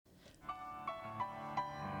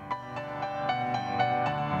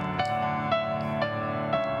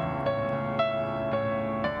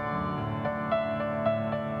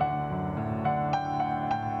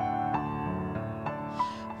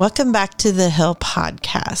Welcome back to the Hill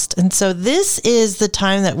Podcast. And so this is the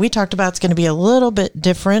time that we talked about. It's going to be a little bit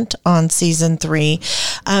different on season 3.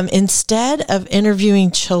 Instead of interviewing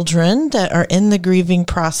children that are in the grieving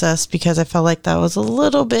process, because I felt like that was a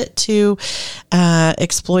little bit too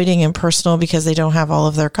exploiting and personal because they don't have all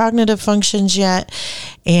of their cognitive functions yet,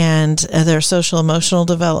 and their social emotional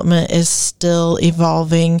development is still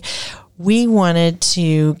evolving. We wanted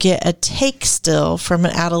to get a take still from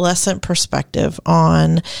an adolescent perspective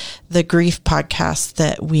on the grief podcast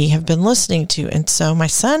that we have been listening to. And so my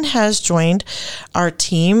son has joined our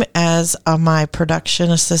team as my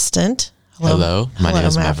production assistant. Hello. My name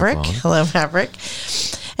is Maverick. Hello, Maverick.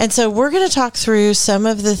 And so we're going to talk through some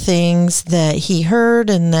of the things that he heard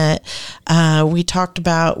and that we talked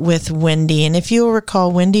about with Wendy. And if you'll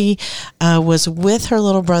recall, Wendy was with her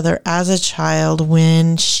little brother as a child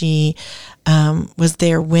when she was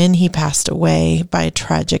there when he passed away by a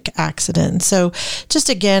tragic accident. So just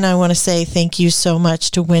again, I want to say thank you so much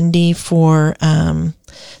to Wendy for,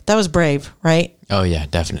 that was brave, right? Oh yeah,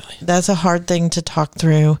 definitely. That's a hard thing to talk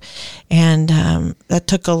through. And that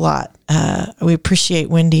took a lot. We appreciate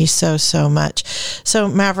Wendy so much. So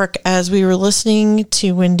Maverick, as we were listening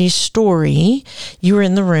to Wendy's story, you were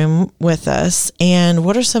in the room with us. And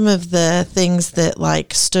what are some of the things that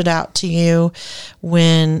like stood out to you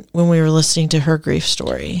when we were listening to her grief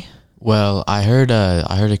story? Well, I heard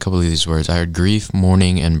a couple of these words. I heard grief,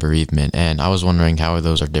 mourning, and bereavement, and I was wondering how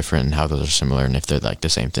those are different and how those are similar, and if they're like the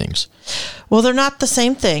same things. Well, they're not the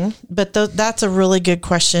same thing, but that's a really good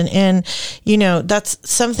question, and that's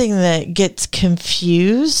something that gets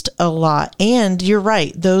confused a lot. And you're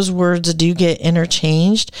right; those words do get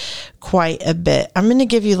interchanged quite a bit. I'm going to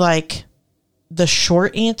give you like the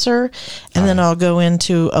short answer, and then I'll go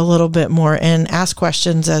into a little bit more and ask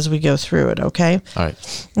questions as we go through it. Okay. All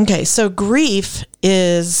right. Okay. So grief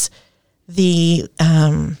is the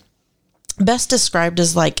best described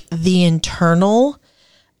as like the internal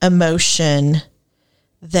emotion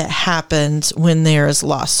that happens when there is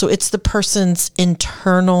loss. So it's the person's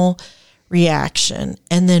internal reaction,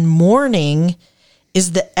 and then mourning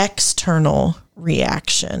is the external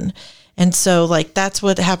reaction. And so like, that's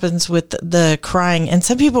what happens with the crying. And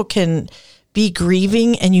some people can be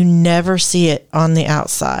grieving and you never see it on the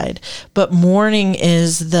outside, but mourning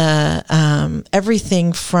is the,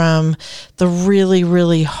 everything from the really,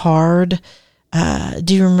 really hard.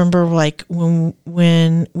 Do you remember like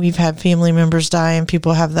when we've had family members die and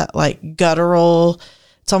people have that like guttural,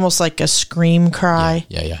 it's almost like a scream cry.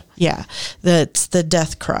 Yeah. That's the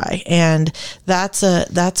death cry. And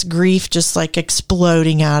that's grief just like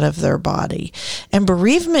exploding out of their body. And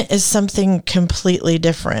bereavement is something completely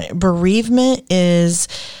different. Bereavement is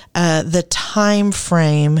the time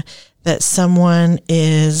frame that someone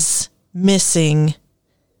is missing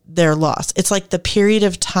their loss. It's like the period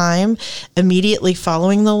of time immediately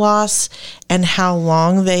following the loss and how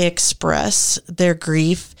long they express their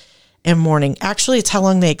grief and mourning. Actually, it's how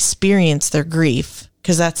long they experience their grief,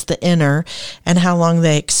 because that's the inner, and how long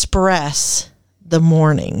they express the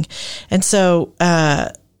mourning. And so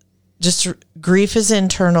just grief is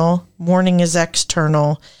internal, mourning is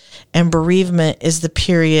external, and bereavement is the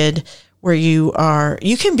period where you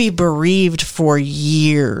can be bereaved for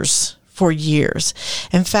years.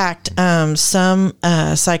 In fact, some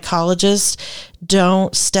psychologists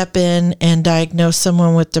don't step in and diagnose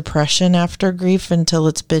someone with depression after grief until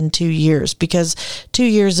it's been 2 years, because 2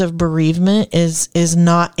 years of bereavement is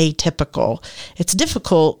not atypical. It's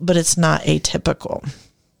difficult, but it's not atypical.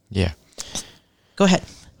 Yeah. Go ahead.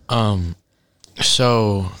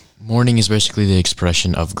 So mourning is basically the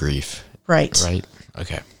expression of grief. Right.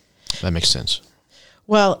 Okay. That makes sense.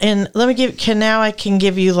 Well, and I can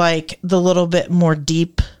give you like the little bit more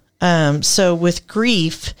deep. So with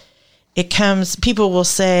grief, people will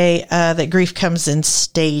say that grief comes in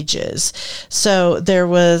stages. So there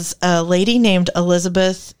was a lady named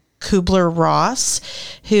Elizabeth Kubler-Ross,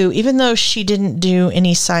 who, even though she didn't do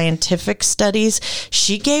any scientific studies,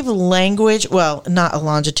 she gave language, well, not a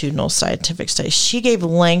longitudinal scientific study. She gave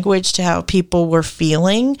language to how people were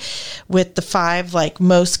feeling with the 5 like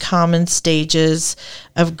most common stages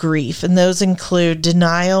of grief. And those include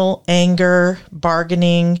denial, anger,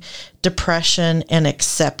 bargaining, depression, and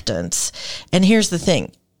acceptance. And here's the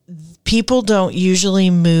thing. People don't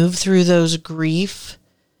usually move through those grief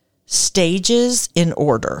stages in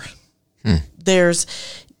order. There's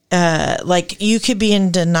like, you could be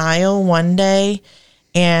in denial one day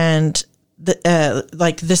and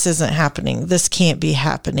like this isn't happening. This can't be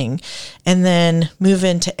happening. And then move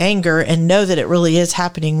into anger and know that it really is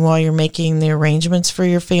happening while you're making the arrangements for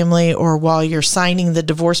your family or while you're signing the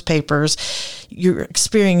divorce papers. You're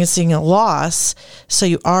experiencing a loss. So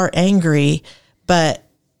you are angry, but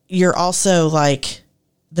you're also like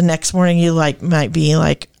the next morning you like might be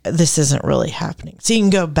like, this isn't really happening. So you can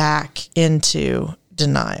go back into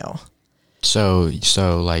denial. So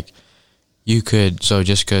like you could, so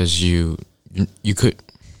just because you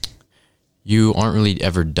aren't really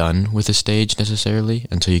ever done with a stage necessarily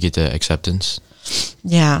until you get to acceptance.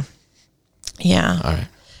 Yeah. Yeah. All right.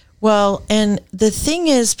 Well, and the thing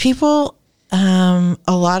is people, a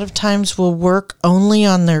lot of times will work only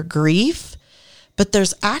on their grief, but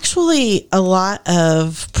there's actually a lot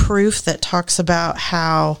of proof that talks about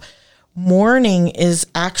how mourning is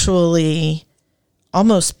actually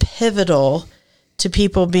almost pivotal to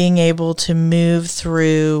people being able to move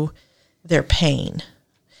through their pain.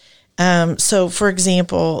 So, for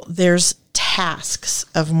example, there's tasks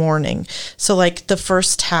of mourning. So, like the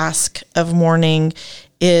first task of mourning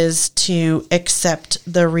is to accept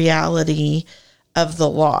the reality of the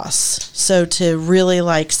loss. So to really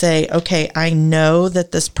like say, okay, I know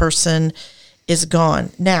that this person is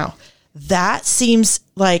gone. Now, that seems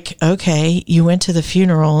like, okay, you went to the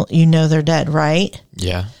funeral, you know they're dead, right?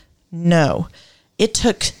 Yeah. No. It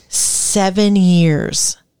took 7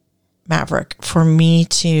 years, Maverick, for me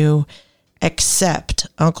to accept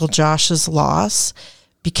Uncle Josh's loss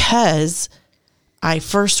because I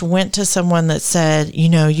first went to someone that said, you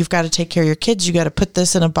know, you've got to take care of your kids. You got to put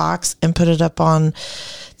this in a box and put it up on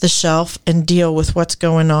the shelf and deal with what's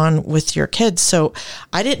going on with your kids. So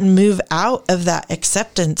I didn't move out of that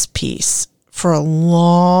acceptance piece for a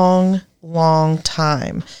long, long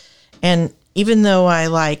time. And even though I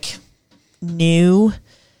like knew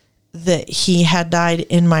that he had died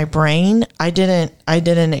in my brain, I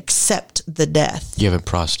didn't accept the death. You haven't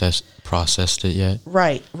processed it yet?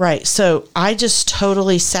 Right. So I just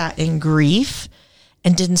totally sat in grief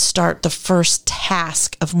and didn't start the first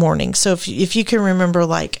task of mourning. So if you can remember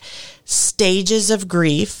like stages of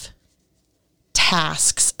grief,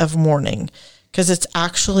 tasks of mourning, because it's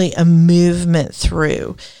actually a movement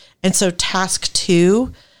through. And so task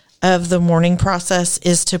 2 of the mourning process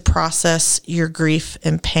is to process your grief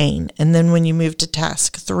and pain. And then when you move to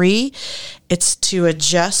task 3, it's to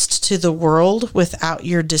adjust to the world without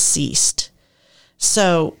your deceased.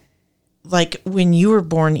 So like when you were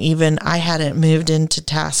born, even I hadn't moved into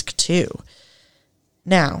task 2.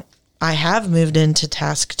 Now I have moved into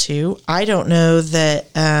task 2. I don't know that,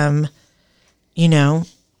 I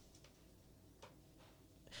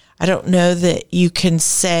don't know that you can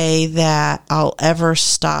say that I'll ever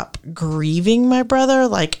stop grieving my brother.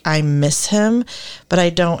 Like I miss him, but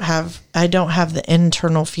I don't have the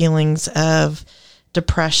internal feelings of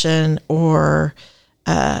depression or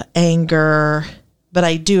anger, but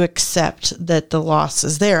I do accept that the loss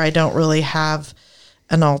is there. I don't really have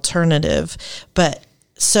an alternative, but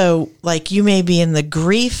so like you may be in the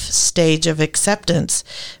grief stage of acceptance,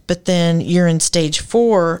 but then you're in task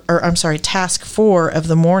 4 of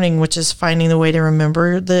the mourning, which is finding the way to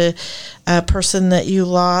remember the person that you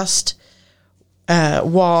lost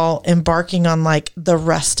while embarking on like the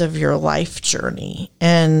rest of your life journey.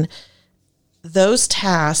 And those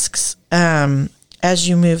tasks, as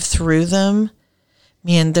you move through them,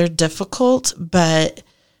 man, they're difficult, but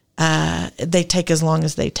they take as long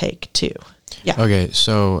as they take too. Yeah. Okay,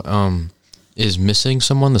 so is missing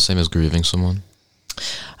someone the same as grieving someone?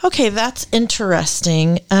 Okay, that's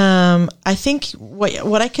interesting. I think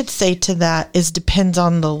what I could say to that is depends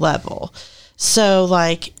on the level. So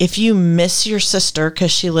like if you miss your sister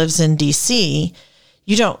because she lives in DC,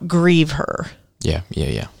 you don't grieve her. Yeah.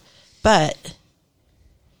 But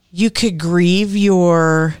you could grieve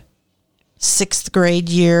your 6th grade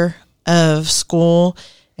year of school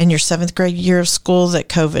and your 7th grade year of school that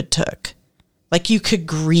COVID took. Like you could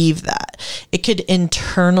grieve that. It could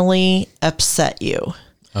internally upset you.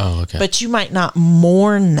 Oh, okay. But you might not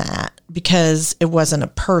mourn that because it wasn't a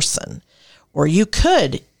person. Or you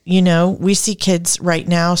could, we see kids right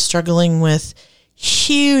now struggling with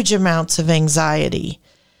huge amounts of anxiety.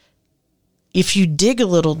 If you dig a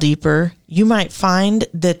little deeper, you might find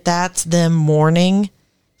that that's them mourning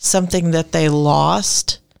something that they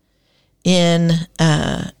lost during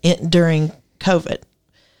COVID.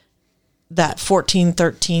 That 14,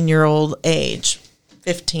 13-year-old age,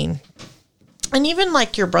 15. And even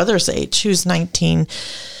like your brother's age, who's 19,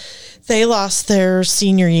 they lost their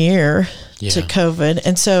senior year to COVID.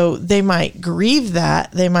 And so they might grieve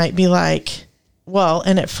that. They might be like, well,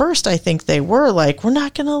 and at first I think they were like, we're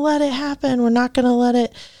not going to let it happen. We're not going to let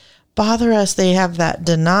it. bother us. They have that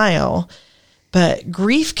denial. But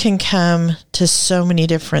grief can come to so many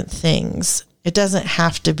different things. It doesn't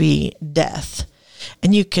have to be death.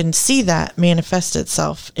 And you can see that manifest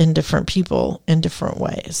itself in different people in different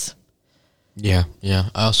ways. Yeah. I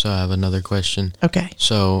also have another question. Okay.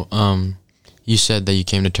 So, you said that you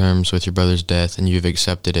came to terms with your brother's death and you've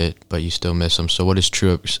accepted it, but you still miss him. So what does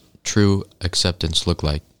true acceptance look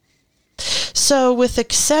like? So with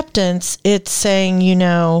acceptance, it's saying,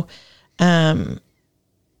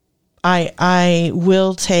 I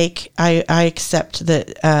will take, I accept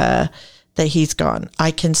that he's gone.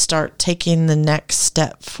 I can start taking the next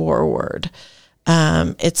step forward.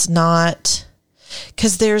 It's not,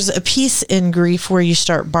 because there's a piece in grief where you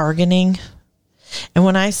start bargaining. And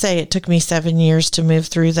when I say it took me 7 years to move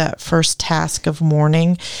through that first task of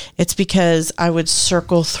mourning, it's because I would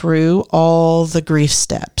circle through all the grief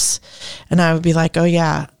steps. And I would be like, oh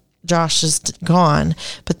yeah, Josh is gone.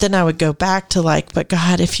 But then I would go back to like, but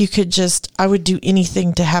God, if you could just, I would do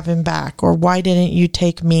anything to have him back. Or why didn't you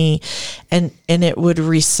take me? And it would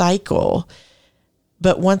recycle.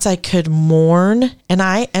 But once I could mourn, and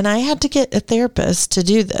I had to get a therapist to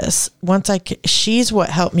do this. She's what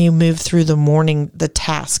helped me move through the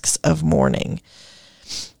tasks of mourning.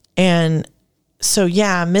 And so,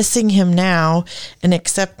 yeah, missing him now and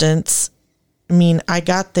acceptance. I mean, I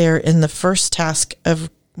got there in the first task of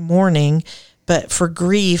mourning, but for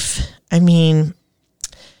grief, I mean,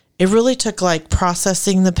 it really took like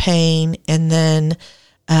processing the pain and then,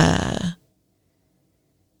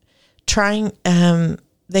 trying,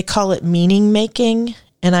 they call it meaning making.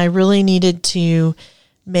 And I really needed to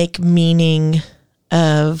make meaning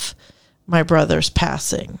of my brother's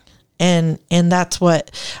passing. And that's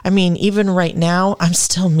what, I mean, even right now, I'm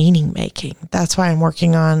still meaning making. That's why I'm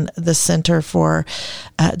working on the Center for,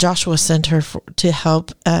 Joshua Center to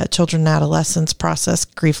help children and adolescents process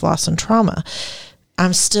grief, loss, and trauma.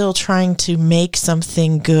 I'm still trying to make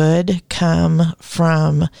something good come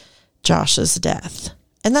from Josh's death.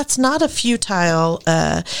 And that's not a futile,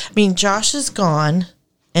 Josh is gone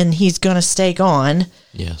and he's going to stay gone.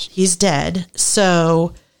 Yes. He's dead.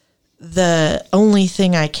 So the only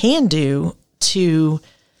thing I can do to,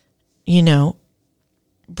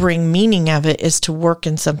 bring meaning of it is to work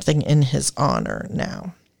in something in his honor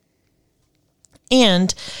now.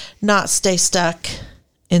 And not stay stuck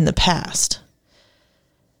in the past.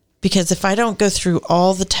 Because if I don't go through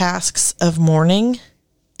all the tasks of mourning,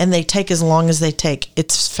 and they take as long as they take.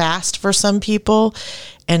 It's fast for some people,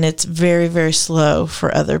 and it's very, very slow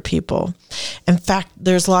for other people. In fact,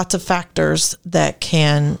 there's lots of factors that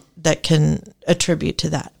can attribute to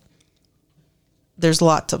that. There's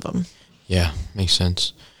lots of them. Yeah, makes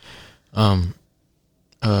sense. But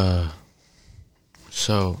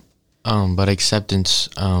acceptance,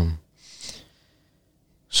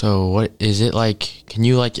 so what is it like? Can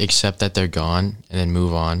you like accept that they're gone and then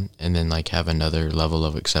move on and then like have another level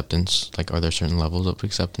of acceptance? Like, are there certain levels of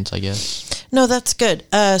acceptance, I guess? No, that's good.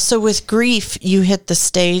 So with grief, you hit the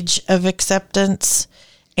stage of acceptance,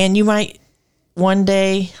 and you might one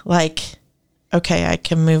day like, okay, I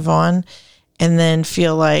can move on, and then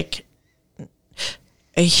feel like,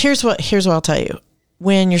 here's what I'll tell you.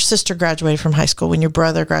 When your sister graduated from high school, when your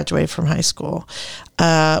brother graduated from high school,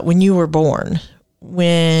 when you were born,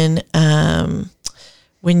 when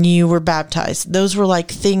you were baptized, those were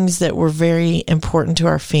like things that were very important to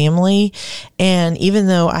our family. And even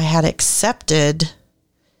though I had accepted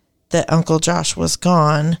that Uncle Josh was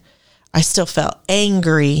gone, I still felt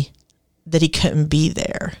angry that he couldn't be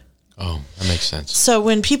there. Oh, that makes sense. So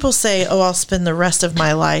when people say, oh, I'll spend the rest of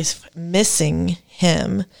my life missing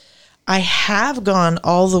him, I have gone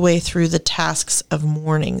all the way through the tasks of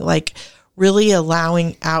mourning, like really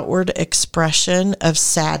allowing outward expression of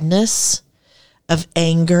sadness, of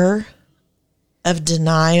anger, of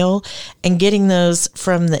denial, and getting those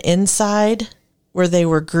from the inside where they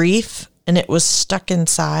were grief and it was stuck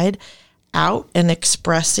inside out, and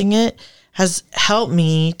expressing it has helped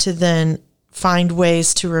me to then find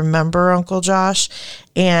ways to remember Uncle Josh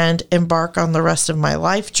and embark on the rest of my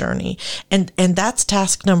life journey. And that's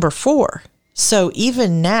task number 4. So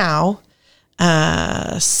even now,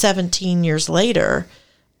 17 years later,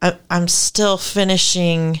 I'm still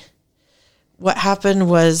finishing. What happened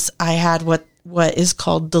was I had what is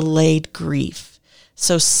called delayed grief.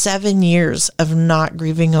 So 7 years of not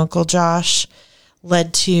grieving Uncle Josh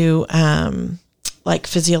led to like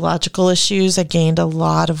physiological issues. I gained a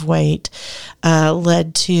lot of weight,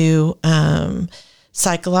 led to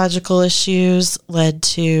psychological issues, led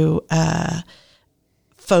to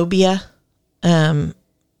phobia,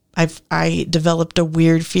 I developed a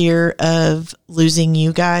weird fear of losing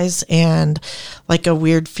you guys, and like a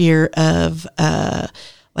weird fear of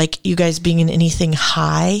like you guys being in anything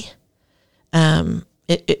high. But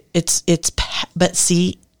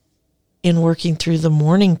see, in working through the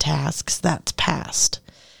morning tasks, that's past,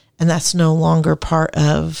 and that's no longer part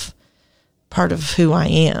of who I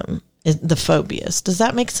am. The phobias. Does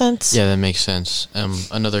that make sense? Yeah, that makes sense.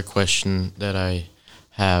 Another question that I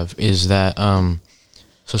have is that,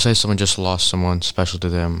 so say someone just lost someone special to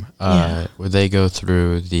them, would they go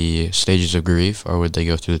through the stages of grief, or would they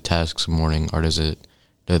go through the tasks of mourning, or do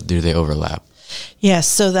they overlap? Yes,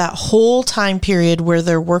 so that whole time period where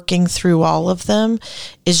they're working through all of them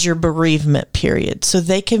is your bereavement period. So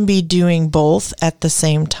they can be doing both at the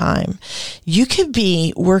same time. You could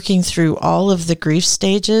be working through all of the grief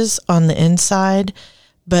stages on the inside,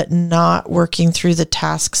 but not working through the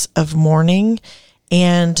tasks of mourning.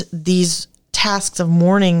 And these tasks of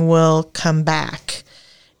mourning will come back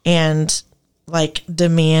and like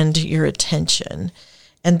demand your attention.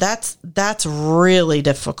 And that's really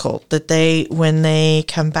difficult, that when they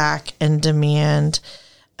come back and demand,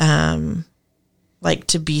 like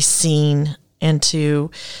to be seen and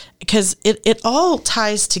because it all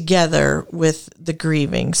ties together with the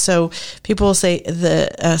grieving. So people will say,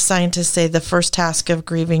 scientists say the first task of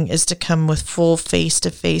grieving is to come with full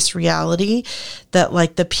face-to-face reality that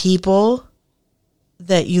like the people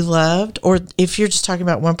that you loved, or if you're just talking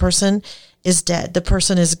about one person, is dead. The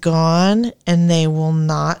person is gone and they will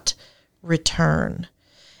not return.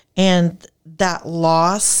 And that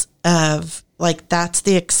loss of like, that's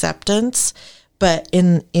the acceptance. But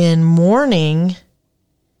in mourning,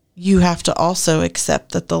 you have to also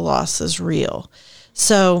accept that the loss is real.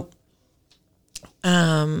 So,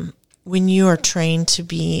 when you are trained to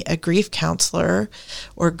be a grief counselor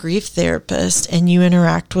or grief therapist and you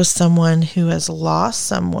interact with someone who has lost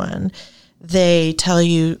someone, they tell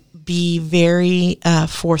you, be very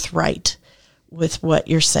forthright with what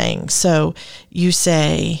you're saying. So you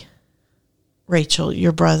say, Rachel,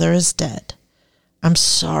 your brother is dead. I'm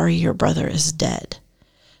sorry your brother is dead.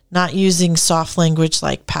 Not using soft language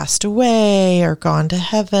like passed away or gone to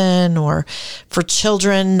heaven, or for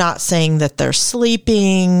children, not saying that they're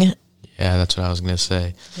sleeping. Yeah, that's what I was going to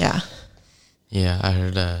say. Yeah. Yeah, I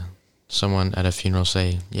heard someone at a funeral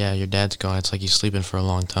say, yeah, your dad's gone. It's like he's sleeping for a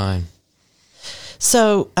long time.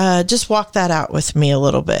 So just walk that out with me a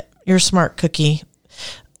little bit. You're a smart cookie.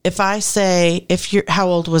 If I say, how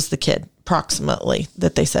old was the kid approximately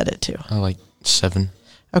that they said it to? Like 7.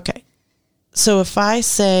 Okay. So if I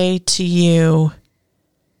say to you,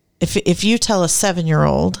 if you tell a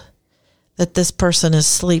 7-year-old that this person is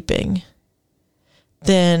sleeping,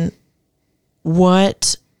 then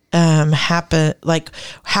what happened? Like,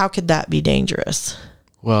 how could that be dangerous?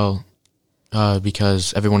 Well,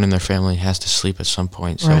 because everyone in their family has to sleep at some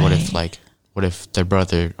point. So Right. what if their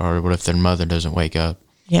brother or what if their mother doesn't wake up?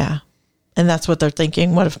 Yeah. And that's what they're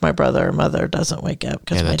thinking. What if my brother or mother doesn't wake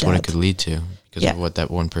up? Yeah, that's what it could lead to because of what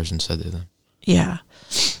that one person said to them. Yeah.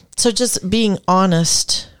 So just being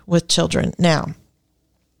honest with children. Now,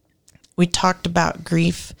 we talked about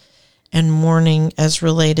grief and mourning as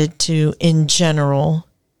related to, in general,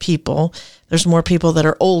 people. There's more people that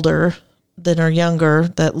are older than are younger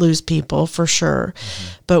that lose people, for sure. Mm-hmm.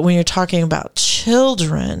 But when you're talking about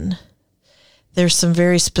children, there's some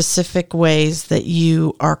very specific ways that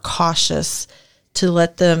you are cautious to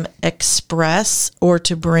let them express or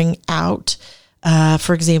to bring out,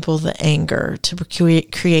 for example, the anger, to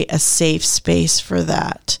create a safe space for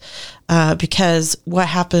that. Because what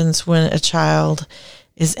happens when a child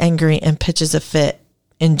is angry and pitches a fit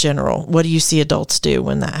in general? What do you see adults do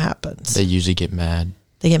when that happens? They usually get mad.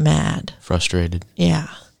 They get mad. Frustrated. Yeah.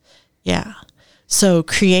 Yeah. So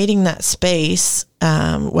creating that space,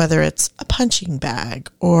 whether it's a punching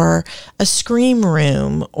bag or a scream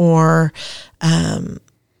room or a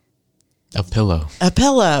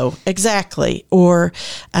pillow. Exactly. Or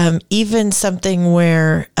even something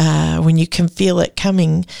where when you can feel it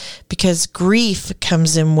coming, because grief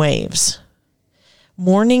comes in waves.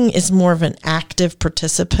 Mourning is more of an active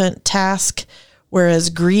participant task, whereas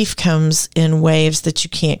grief comes in waves that you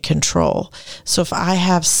can't control. So if I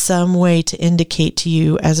have some way to indicate to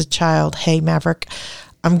you as a child, hey, Maverick,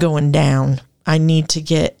 I'm going down. I need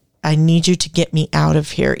you to get me out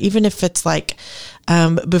of here. Even if it's like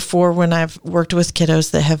before, when I've worked with kiddos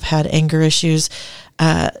that have had anger issues,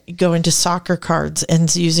 going to soccer cards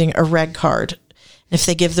and using a red card. If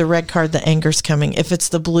they give the red card, the anger's coming. If it's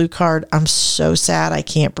the blue card, I'm so sad I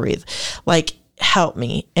can't breathe. Like, help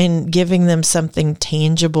me. And giving them something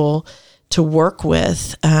tangible to work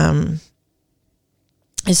with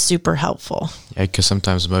is super helpful. Yeah, because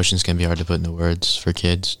sometimes emotions can be hard to put into words for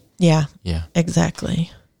kids. Yeah. Yeah.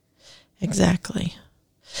 Exactly.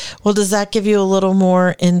 Well, does that give you a little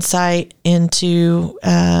more insight into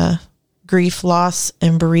grief, loss,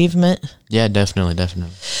 and bereavement? Yeah, definitely.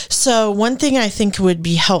 So one thing I think would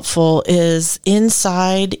be helpful is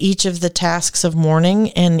inside each of the tasks of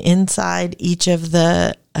mourning and inside each of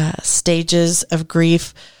the stages of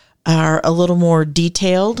grief are a little more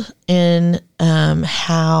detailed in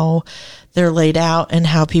how they're laid out and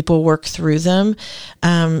how people work through them.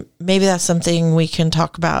 Maybe that's something we can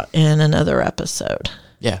talk about in another episode.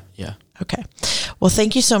 Yeah. Okay. Well,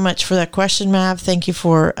 thank you so much for that question, Mav. Thank you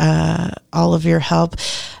for all of your help.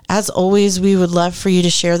 As always, we would love for you to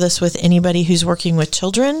share this with anybody who's working with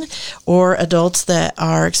children or adults that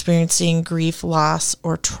are experiencing grief, loss,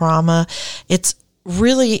 or trauma. It's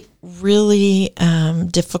really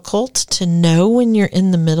difficult to know when you're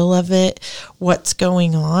in the middle of it what's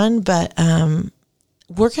going on, but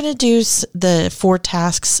we're going to do the 4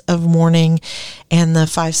 tasks of mourning and the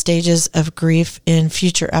 5 stages of grief in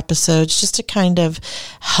future episodes just to kind of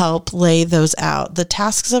help lay those out. The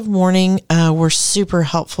tasks of mourning were super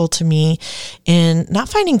helpful to me in not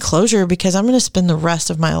finding closure because I'm going to spend the rest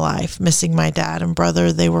of my life missing my dad and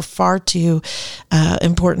brother. They were far too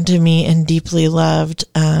important to me and deeply loved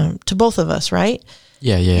to both of us, right?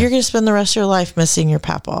 Yeah. You're going to spend the rest of your life missing your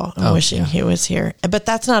papa and wishing he was here. But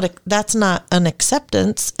that's not an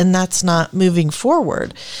acceptance, and that's not moving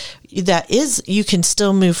forward. That is, you can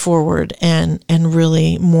still move forward and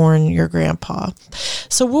really mourn your grandpa.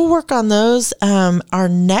 So we'll work on those. Our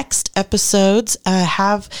next episodes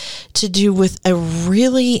have to do with a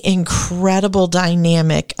really incredible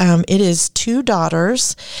dynamic. It is 2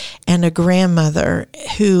 daughters and a grandmother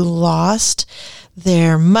who lost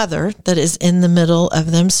their mother that is in the middle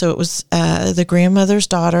of them. So it was the grandmother's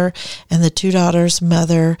daughter and the 2 daughters'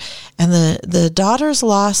 mother. And the daughters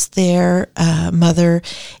lost their mother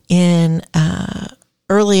in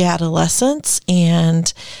early adolescence,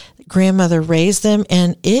 and grandmother raised them.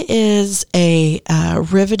 And it is a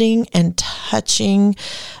riveting and touching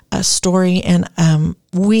story. And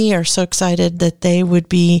we are so excited that they would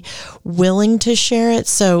be willing to share it.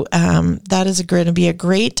 So that is going to be a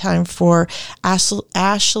great time for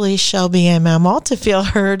Ashley, Shelby, and Mamal to feel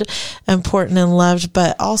heard, important, and loved,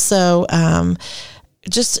 but also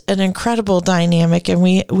just an incredible dynamic. And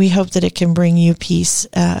we hope that it can bring you peace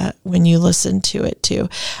when you listen to it too.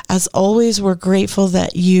 As always, we're grateful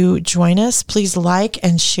that you join us. Please like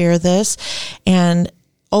and share this. And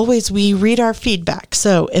always, we read our feedback.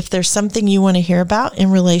 So if there's something you want to hear about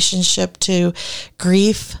in relationship to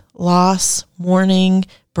grief, loss, mourning,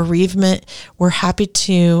 bereavement, we're happy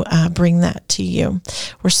to bring that to you.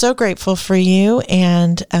 We're so grateful for you,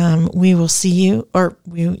 and we will see you, or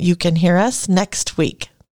you can hear us next week.